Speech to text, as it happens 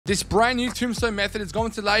This brand new Tombstone method is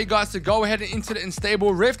going to allow you guys to go ahead and enter the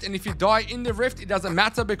unstable rift, and if you die in the rift, it doesn't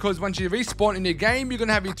matter, because once you respawn in your game, you're going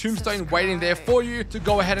to have your Tombstone waiting there for you to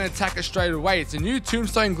go ahead and attack it straight away. It's a new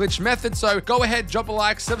Tombstone glitch method, so go ahead, drop a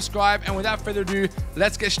like, subscribe, and without further ado,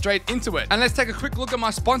 let's get straight into it. And let's take a quick look at my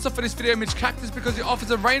sponsor for this video, GLITCHThis, because it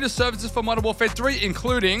offers a range of services for Modern Warfare 3,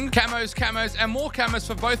 including camos, and more camos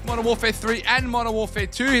for both Modern Warfare 3 and Modern Warfare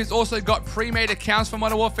 2. He's also got pre-made accounts for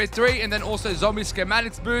Modern Warfare 3, and then also zombie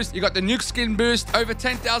schematics boost. You got the nuke skin boost, over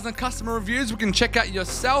 10,000 customer reviews we can check out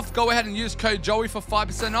yourself. Go ahead and use code Joey for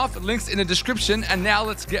 5% off. Links in the description. And now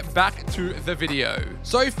let's get back to the video.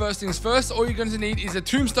 So first things first, all you're going to need is a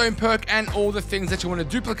Tombstone perk and all the things that you want to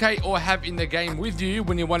duplicate or have in the game with you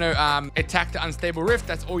when you want to attack the unstable rift.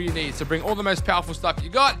 That's all you need. So bring all the most powerful stuff you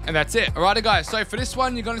got, and that's it. Alrighty guys, so for this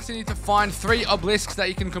one, you're going to need to find 3 obelisks that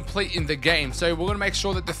you can complete in the game. So we're going to make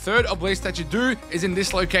sure that the 3rd obelisk that you do is in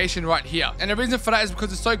this location right here. And the reason for that is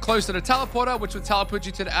because it's so close to the teleporter, which will teleport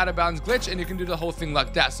you to the out of bounds glitch, and you can do the whole thing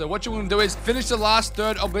like that. So what you want to do is finish the last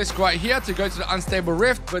 3rd obelisk right here to go to the unstable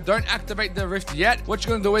rift, but don't activate the rift yet. What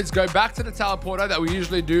you're going to do is go back to the teleporter that we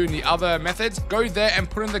usually do in the other methods. Go there and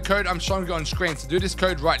put in the code I'm showing you on screen. So do this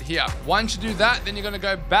code right here. Once you do that, then you're going to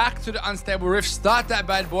go back to the unstable rift, start that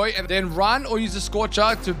bad boy, and then run or use the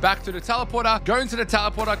scorcher to back to the teleporter. Go into the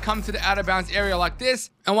teleporter, come to the out of bounds area like this,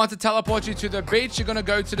 and once it teleports you to the beach, you're going to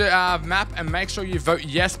go to the map and make sure you vote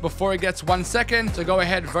yes before it gets 1 second. So go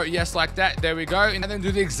ahead, vote yes like that. There we go. And then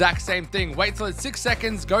do the exact same thing. Wait till it's 6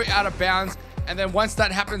 seconds, go out of bounds. And then once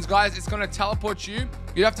that happens, guys, it's going to teleport you.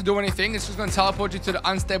 You don't have to do anything. It's just going to teleport you to the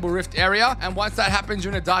unstable rift area. And once that happens,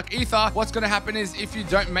 you're in a dark ether. What's going to happen is if you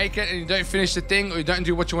don't make it and you don't finish the thing, or you don't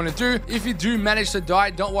do what you want to do, if you do manage to die,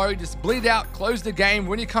 don't worry, just bleed out, close the game.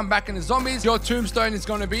 When you come back in the zombies, your Tombstone is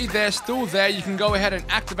going to be there, still there. You can go ahead and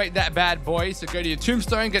activate that bad boy. So go to your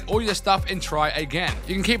Tombstone, get all your stuff, and try again.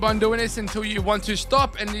 You can keep on doing this until you want to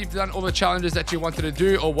stop and you've done all the challenges that you wanted to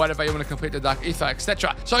do, or whatever you want to complete the dark ether,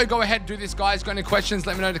 etc. So go ahead, do this, guys. Got any questions?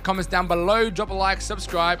 Let me know in the comments down below. Drop a like,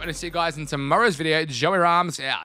 subscribe, and I'll see you guys in tomorrow's video. Joey Rams out.